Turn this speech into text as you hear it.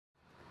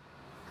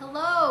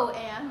Hello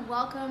and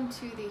welcome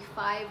to the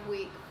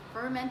 5-week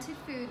fermented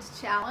foods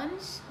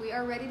challenge. We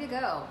are ready to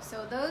go.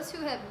 So those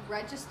who have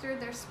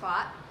registered their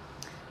spot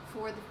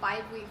for the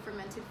 5-week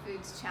fermented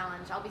foods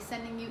challenge, I'll be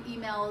sending you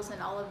emails and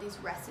all of these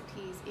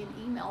recipes in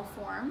email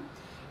form.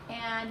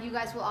 And you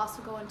guys will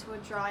also go into a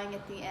drawing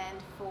at the end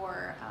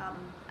for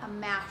a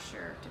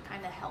masher to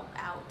kind of help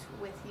out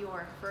with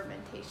your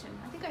fermentation.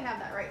 I think I have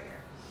that right here.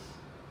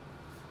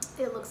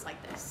 It looks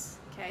like this.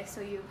 Okay,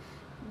 so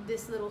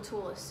this little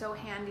tool is so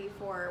handy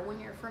for when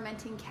you're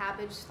fermenting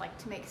cabbage, like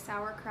to make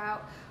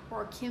sauerkraut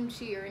or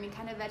kimchi or any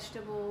kind of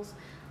vegetables.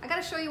 I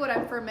gotta show you what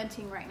I'm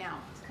fermenting right now.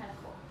 It's kind of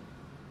cool.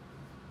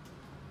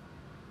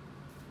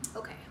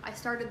 Okay, I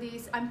started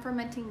these. I'm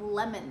fermenting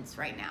lemons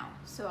right now.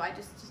 So I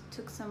just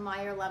took some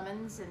Meyer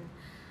lemons and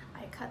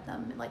I cut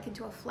them like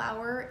into a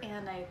flour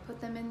and I put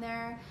them in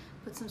there,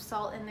 put some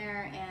salt in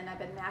there, and I've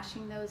been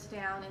mashing those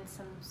down in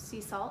some sea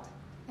salt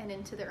and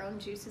into their own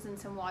juices and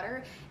some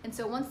water. And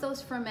so once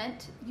those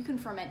ferment, you can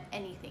ferment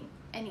anything.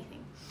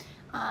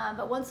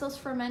 But once those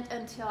ferment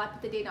until I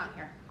put the date on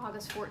here,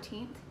 August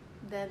 14th,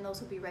 then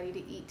those will be ready to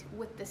eat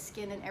with the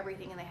skin and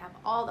everything. And they have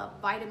all the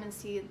vitamin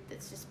C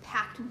that's just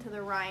packed into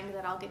the rind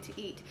that I'll get to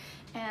eat.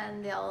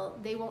 And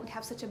they won't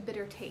have such a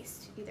bitter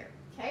taste either,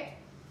 okay?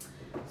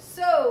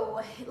 So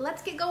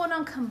let's get going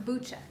on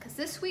kombucha, because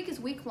this week is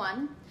week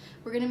 1.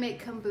 We're gonna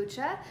make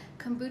kombucha.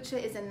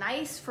 Kombucha is a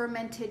nice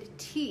fermented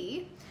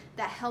tea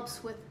that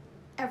helps with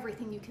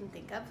everything you can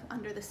think of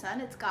under the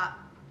sun. It's got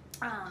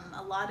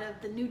a lot of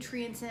the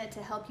nutrients in it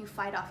to help you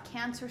fight off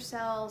cancer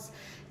cells,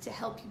 to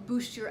help you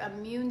boost your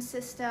immune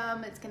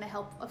system. It's going to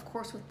help, of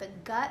course, with the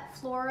gut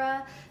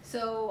flora.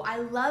 So I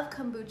love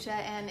kombucha,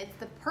 and it's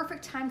the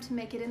perfect time to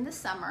make it in the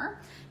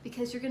summer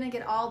because you're going to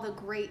get all the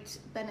great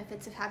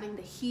benefits of having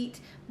the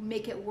heat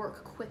make it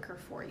work quicker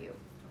for you.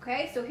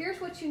 Okay, so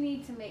here's what you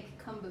need to make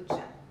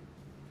kombucha.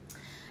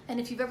 And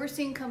if you've ever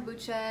seen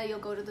kombucha, you'll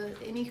go to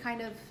any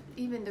kind of,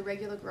 even the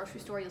regular grocery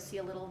store, you'll see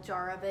a little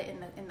jar of it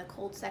in the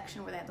cold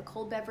section where they have the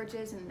cold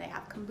beverages and they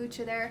have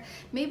kombucha there.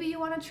 Maybe you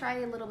want to try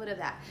a little bit of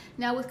that.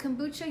 Now with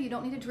kombucha, you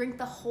don't need to drink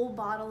the whole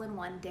bottle in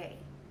one day.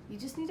 You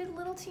just need a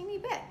little teeny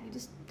bit. You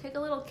just take a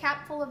little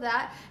capful of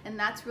that, and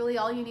that's really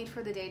all you need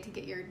for the day to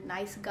get your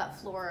nice gut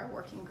flora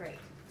working great.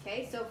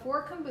 Okay, so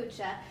for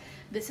kombucha,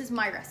 this is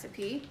my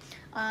recipe.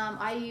 I'm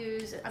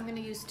going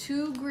to use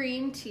 2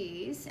 green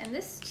teas, and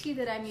this tea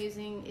that I'm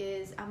using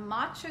is a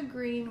matcha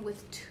green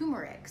with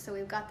turmeric. So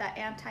we've got that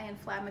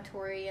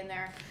anti-inflammatory in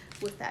there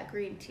with that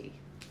green tea.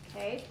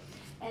 Okay,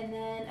 and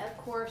then of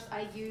course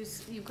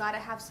you've got to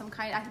have some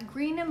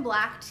green and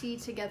black tea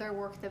together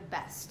work the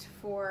best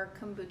for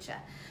kombucha.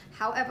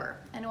 However,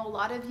 I know a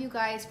lot of you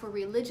guys, for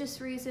religious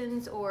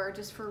reasons or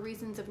just for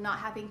reasons of not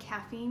having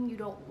caffeine, you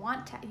don't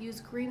want to use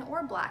green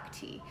or black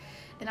tea.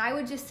 And I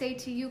would just say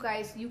to you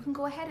guys, you can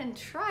go ahead and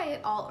try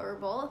it all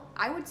herbal.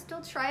 I would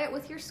still try it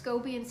with your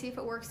SCOBY and see if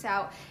it works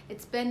out.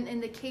 It's been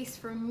in the case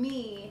for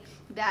me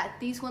that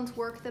these ones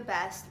work the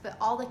best, but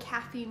all the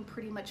caffeine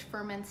pretty much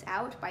ferments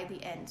out by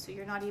the end. So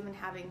you're not even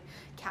having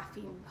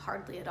caffeine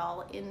hardly at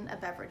all in a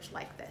beverage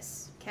like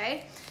this,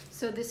 okay?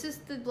 So this is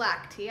the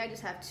black tea. I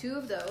just have 2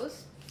 of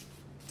those.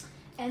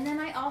 And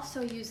then I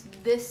also use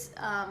this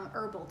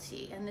herbal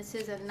tea, and this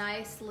is a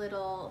nice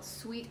little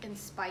sweet and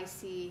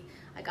spicy.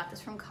 I got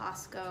this from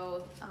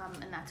Costco,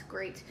 and that's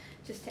great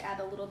just to add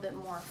a little bit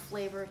more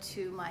flavor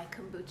to my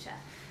kombucha.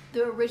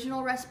 The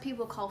original recipe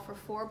will call for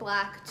 4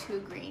 black, 2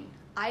 green.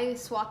 I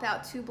swap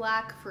out 2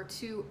 black for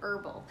 2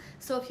 herbal.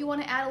 So if you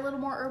want to add a little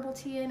more herbal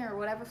tea in or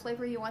whatever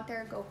flavor you want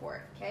there, go for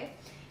it, okay?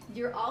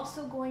 You're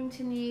also going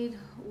to need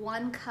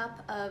 1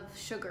 cup of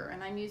sugar,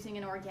 and I'm using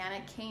an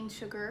organic cane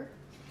sugar.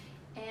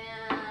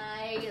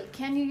 And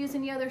can you use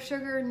any other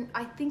sugar?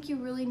 I think you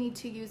really need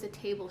to use a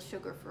table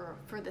sugar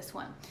for this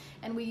one.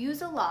 And we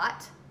use a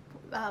lot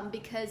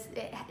because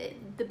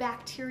the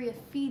bacteria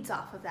feeds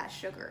off of that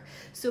sugar.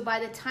 So by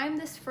the time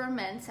this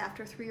ferments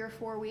after 3 or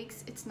 4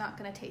 weeks, it's not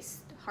going to taste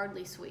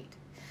hardly sweet.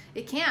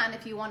 It can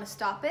if you want to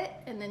stop it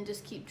and then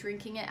just keep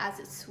drinking it as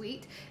it's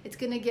sweet. It's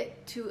going to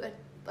get to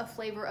a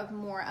flavor of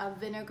more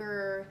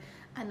vinegar,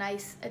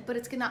 but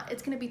it's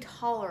gonna be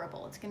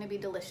tolerable. It's going to be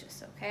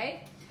delicious,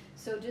 okay?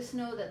 So just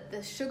know that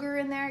the sugar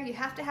in there, you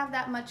have to have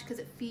that much because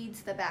it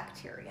feeds the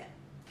bacteria.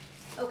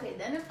 Okay,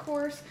 then of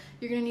course,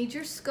 you're gonna need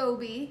your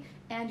SCOBY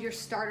and your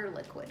starter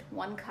liquid,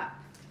 1 cup.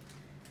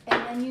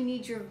 And then you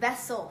need your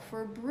vessel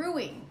for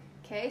brewing.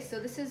 Okay, so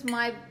this is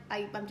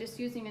I'm just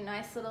using a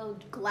nice little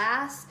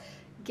glass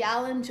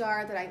gallon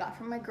jar that I got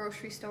from my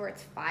grocery store.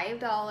 It's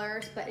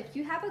 $5, but if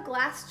you have a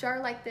glass jar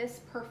like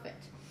this,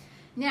 perfect.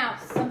 Now,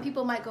 some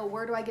people might go,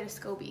 where do I get a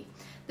SCOBY?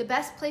 The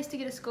best place to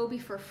get a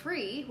SCOBY for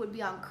free would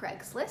be on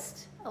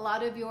Craigslist. A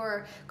lot of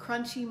your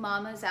crunchy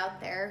mamas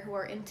out there who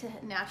are into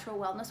natural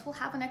wellness will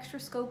have an extra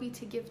SCOBY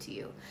to give to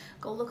you.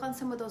 Go look on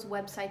some of those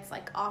websites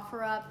like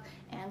OfferUp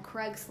and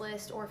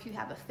Craigslist, or if you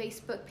have a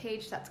Facebook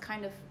page that's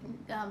kind of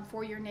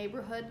for your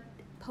neighborhood,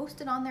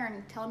 post it on there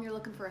and tell them you're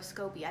looking for a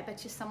SCOBY. I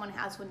bet you someone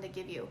has one to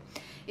give you.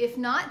 If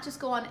not, just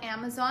go on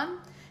Amazon,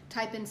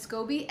 type in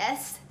SCOBY,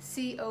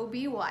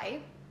 S-C-O-B-Y,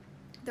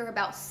 They're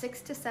about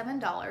 $6 to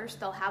 $7.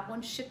 They'll have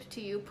one shipped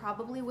to you,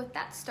 probably with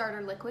that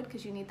starter liquid,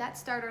 because you need that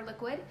starter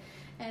liquid,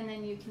 and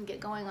then you can get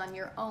going on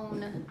your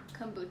own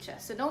kombucha.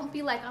 So don't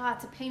be like,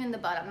 it's a pain in the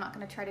butt, I'm not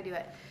gonna try to do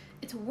it.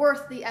 It's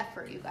worth the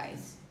effort, you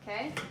guys,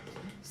 okay?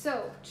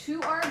 So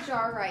to our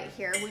jar right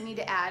here, we need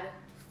to add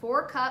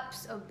 4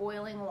 cups of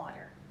boiling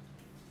water.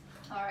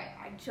 All right,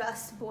 I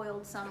just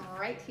boiled some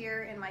right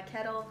here in my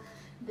kettle.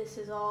 This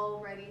is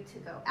all ready to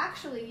go.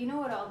 Actually, you know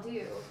what I'll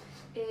do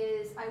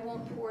is I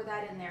won't pour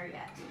that in there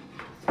yet.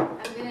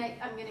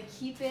 I'm gonna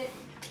keep it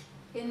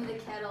in the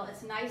kettle.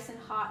 It's nice and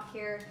hot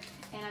here,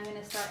 and I'm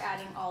gonna start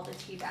adding all the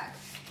tea bags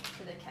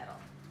to the kettle.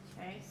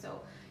 Okay,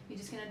 so you're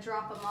just gonna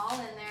drop them all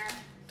in there,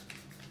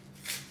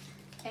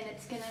 and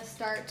it's gonna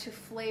start to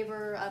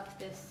flavor up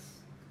this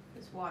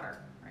water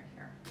right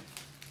here.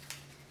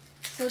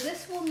 So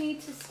this will need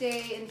to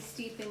stay and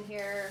steep in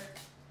here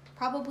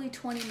probably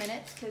 20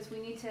 minutes because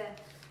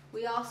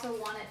we also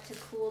want it to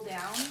cool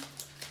down.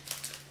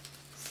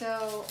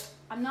 So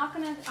I'm not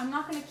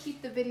gonna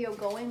keep the video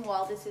going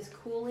while this is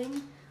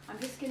cooling. I'm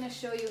just gonna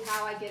show you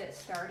how I get it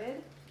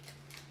started.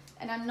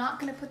 And I'm not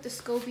gonna put the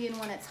SCOBY in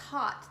when it's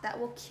hot. That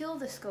will kill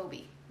the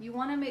SCOBY. You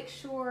wanna make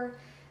sure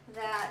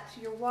that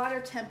your water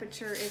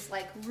temperature is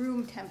like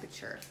room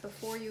temperature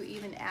before you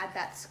even add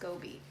that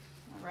SCOBY,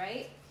 all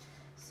right?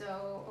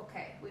 So,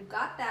 okay, we've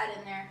got that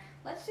in there.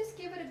 Let's just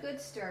give it a good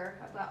stir.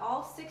 I've got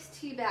all 6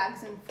 tea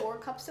bags and 4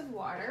 cups of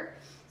water.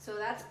 So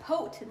that's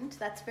potent,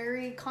 that's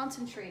very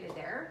concentrated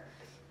there.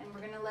 And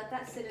we're gonna let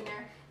that sit in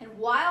there. And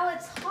while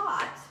it's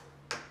hot,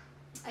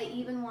 I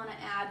even wanna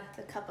add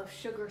the cup of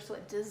sugar so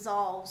it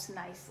dissolves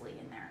nicely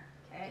in there,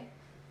 okay?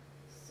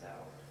 So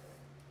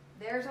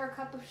there's our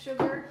cup of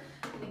sugar.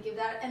 I'm gonna give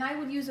that, and I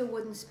would use a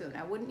wooden spoon.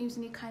 I wouldn't use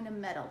any kind of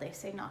metal. They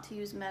say not to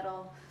use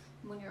metal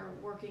when you're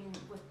working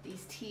with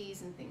these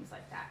teas and things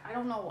like that. I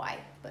don't know why,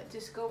 but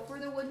just go for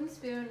the wooden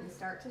spoon and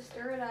start to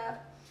stir it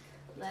up.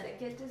 Let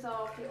it get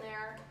dissolved in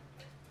there.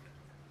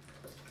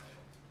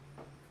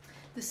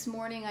 This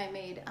morning I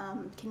made,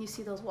 can you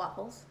see those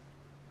waffles?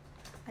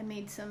 I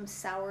made some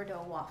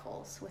sourdough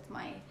waffles with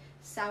my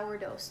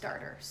sourdough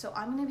starter. So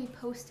I'm gonna be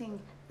posting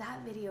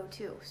that video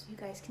too, so you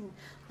guys can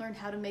learn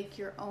how to make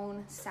your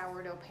own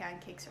sourdough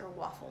pancakes or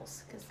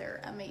waffles, because they're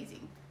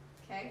amazing,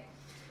 okay?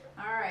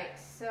 All right,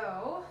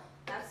 so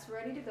that's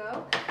ready to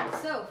go.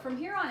 So from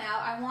here on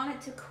out, I want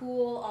it to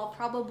cool. I'll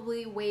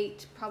probably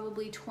wait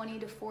 20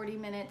 to 40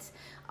 minutes.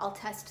 I'll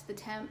test the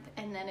temp,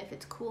 and then if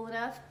it's cool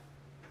enough,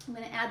 I'm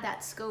gonna add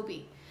that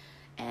SCOBY.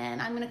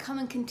 And I'm gonna come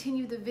and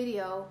continue the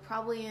video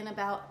probably in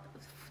about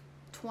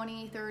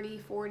 20, 30,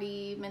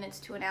 40 minutes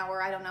to an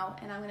hour, I don't know.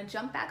 And I'm gonna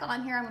jump back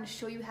on here. I'm gonna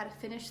show you how to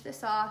finish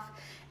this off.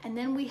 And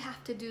then we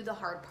have to do the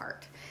hard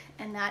part,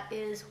 and that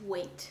is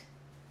wait.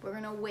 We're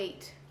gonna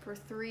wait for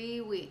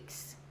 3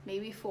 weeks,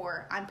 maybe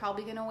 4. I'm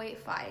probably gonna wait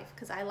 5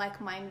 because I like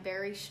mine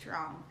very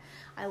strong.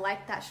 I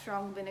like that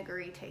strong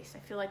vinegary taste. I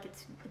feel like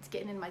it's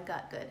getting in my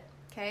gut good,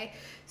 okay?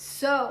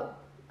 So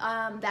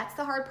that's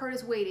the hard part,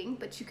 is waiting,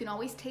 but you can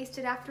always taste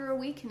it after a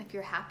week, and if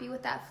you're happy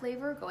with that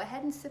flavor, go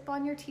ahead and sip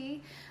on your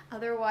tea.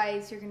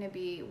 Otherwise, you're gonna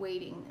be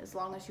waiting as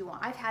long as you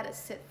want. I've had it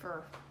sit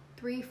for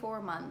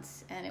 3-4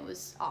 months, and it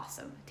was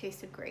awesome. It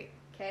tasted great,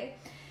 okay?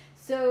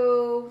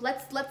 So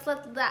let's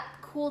let that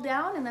cool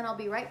down, and then I'll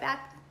be right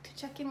back to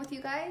check in with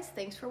you guys.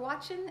 Thanks for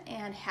watching,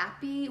 and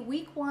happy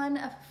week 1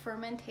 of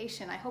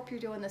fermentation. I hope you're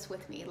doing this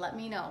with me. Let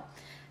me know.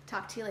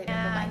 Talk to you later.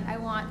 And I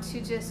want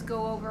to just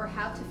go over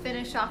how to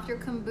finish off your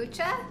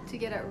kombucha to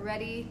get it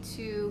ready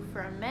to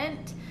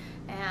ferment.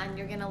 And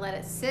you're gonna let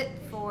it sit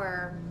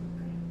for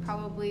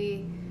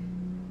probably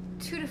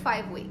 2 to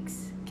 5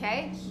 weeks,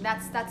 okay?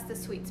 That's the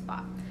sweet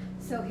spot.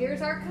 So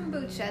here's our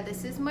kombucha.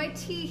 This is my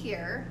tea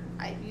here.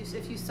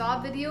 If you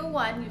saw video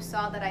 1, you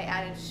saw that I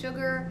added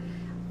sugar,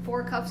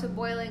 4 cups of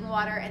boiling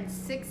water, and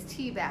 6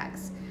 tea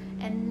bags.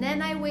 And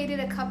then I waited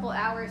a couple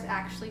hours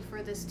actually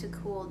for this to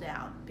cool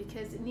down,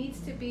 because it needs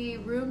to be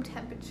room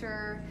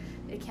temperature.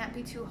 It can't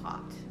be too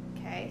hot,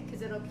 okay?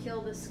 Because it'll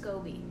kill the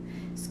SCOBY.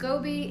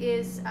 SCOBY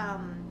is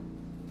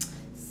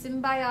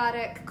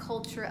symbiotic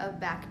culture of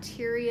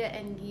bacteria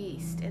and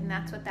yeast, and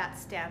that's what that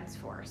stands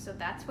for. So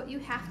that's what you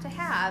have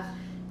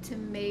to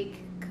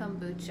make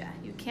kombucha.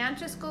 You can't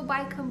just go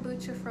buy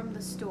kombucha from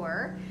the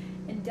store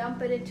and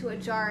dump it into a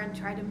jar and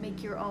try to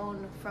make your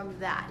own from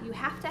that. You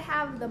have to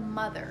have the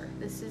mother.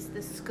 This is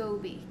the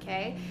SCOBY,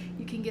 okay?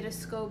 You can get a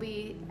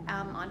SCOBY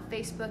on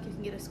Facebook, you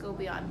can get a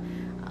SCOBY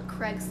on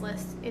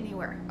Craigslist,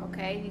 anywhere,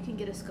 okay? You can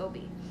get a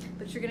SCOBY,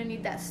 but you're gonna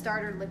need that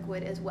starter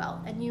liquid as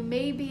well. And you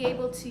may be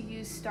able to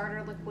use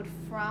starter liquid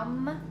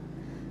from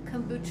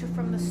kombucha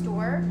from the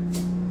store,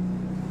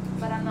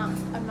 but I'm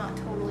not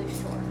totally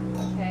sure,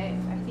 okay?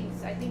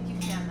 I think you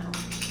can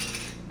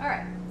though. All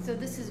right. So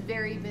this is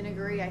very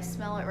vinegary. I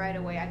smell it right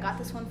away. I got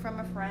this one from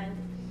a friend.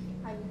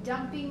 I'm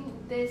dumping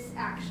this,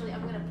 actually,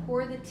 I'm gonna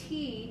pour the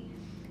tea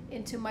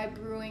into my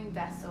brewing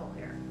vessel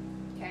here,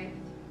 okay?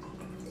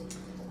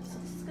 So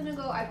this is gonna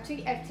go, I've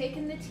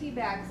taken the tea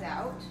bags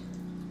out.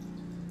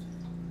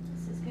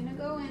 This is gonna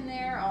go in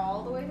there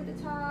all the way to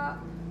the top.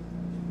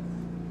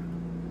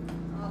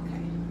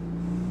 Okay.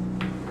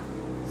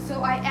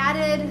 So I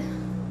added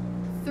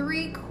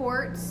 3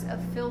 quarts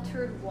of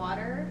filtered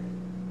water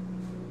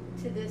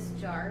to this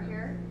jar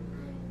here.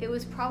 It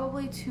was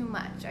probably too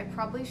much. I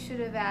probably should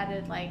have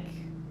added like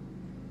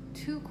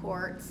 2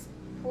 quarts,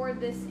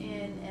 poured this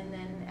in, and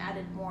then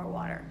added more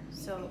water.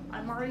 So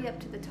I'm already up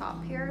to the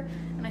top here,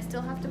 and I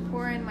still have to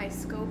pour in my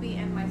SCOBY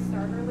and my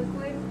starter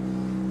liquid.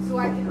 So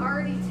I can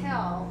already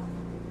tell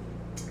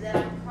that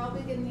I'm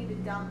probably gonna need to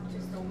dump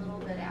just a little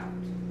bit out.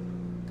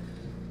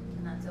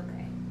 And that's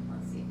okay.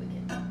 Let's see if we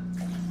can.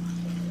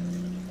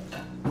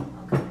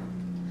 Okay.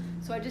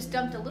 So I just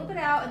dumped a little bit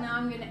out, and now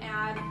I'm gonna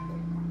add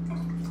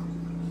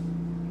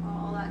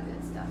all that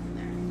good stuff in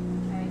there,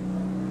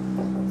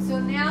 okay? So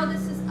now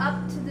this is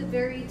up to the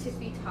very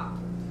tippy top.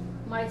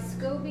 My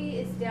SCOBY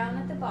is down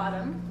at the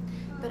bottom,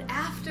 but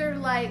after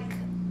like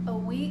a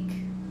week,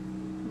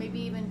 maybe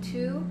even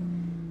 2,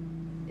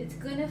 it's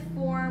gonna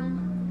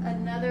form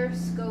another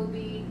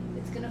SCOBY.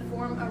 It's gonna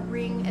form a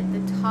ring at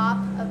the top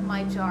of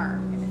my jar,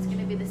 and it's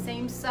gonna be the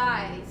same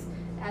size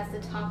as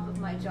the top of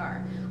my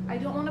jar. I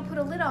don't wanna put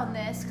a lid on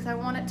this because I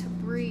want it to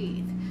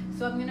breathe.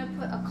 So I'm gonna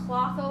put a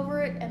cloth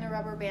over it and a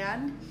rubber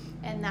band,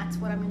 and that's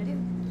what I'm gonna do.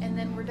 And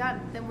then we're done.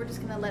 Then we're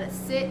just gonna let it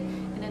sit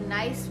in a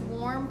nice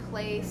warm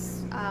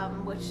place,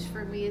 which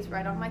for me is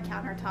right on my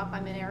countertop.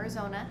 I'm in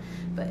Arizona,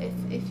 but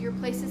if your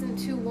place isn't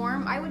too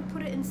warm, I would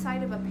put it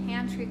inside of a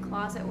pantry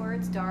closet where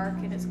it's dark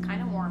and it's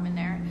kind of warm in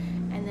there.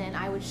 And then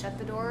I would shut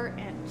the door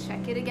and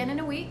check it again in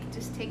a week.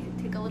 Just take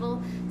a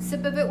little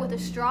sip of it with a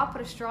straw,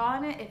 put a straw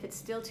in it. If it's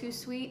still too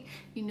sweet,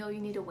 you know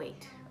you need to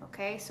wait,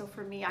 okay? So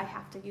for me, I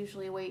have to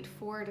usually wait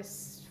 4 to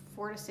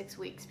 6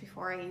 weeks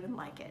before I even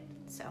like it,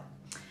 so.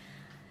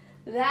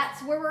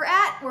 That's where we're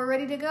at. We're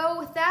ready to go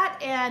with that.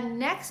 And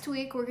next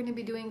week, we're gonna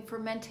be doing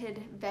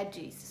fermented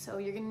veggies. So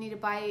you're gonna need to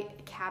buy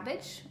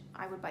cabbage.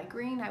 I would buy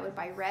green, I would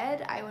buy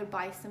red, I would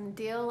buy some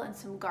dill and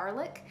some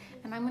garlic.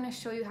 And I'm gonna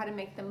show you how to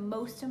make the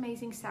most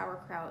amazing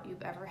sauerkraut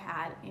you've ever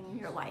had in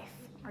your life.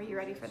 Are you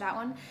ready for that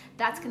one?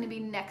 That's gonna be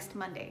next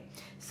Monday.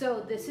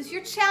 So this is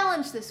your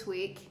challenge this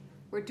week.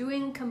 We're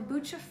doing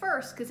kombucha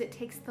first because it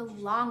takes the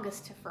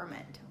longest to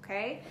ferment,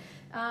 okay?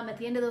 At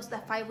the end of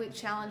that 5-week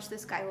challenge,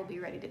 this guy will be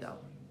ready to go.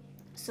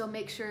 So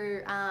make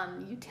sure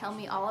you tell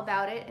me all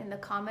about it in the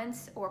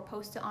comments or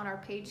post it on our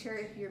page here.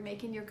 If you're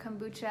making your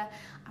kombucha,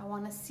 I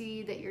want to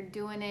see that you're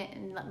doing it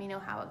and let me know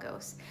how it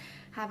goes.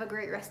 Have a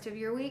great rest of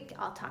your week.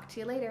 I'll talk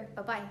to you later.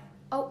 Bye-bye.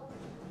 Oh,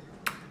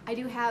 I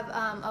do have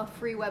a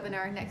free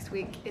webinar next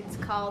week. It's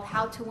called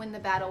How to Win the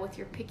Battle with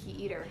Your Picky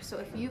Eater. So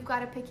if you've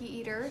got a picky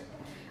eater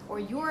or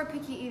you're a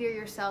picky eater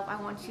yourself,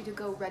 I want you to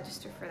go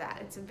register for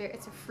that. It's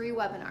a free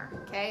webinar,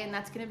 okay? And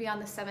that's gonna be on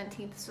the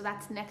 17th, so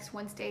that's next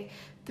Wednesday,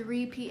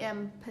 3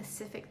 p.m.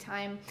 Pacific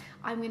time.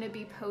 I'm gonna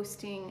be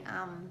posting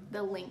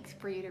the link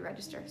for you to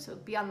register, so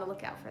be on the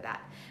lookout for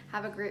that.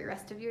 Have a great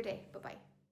rest of your day. Bye-bye.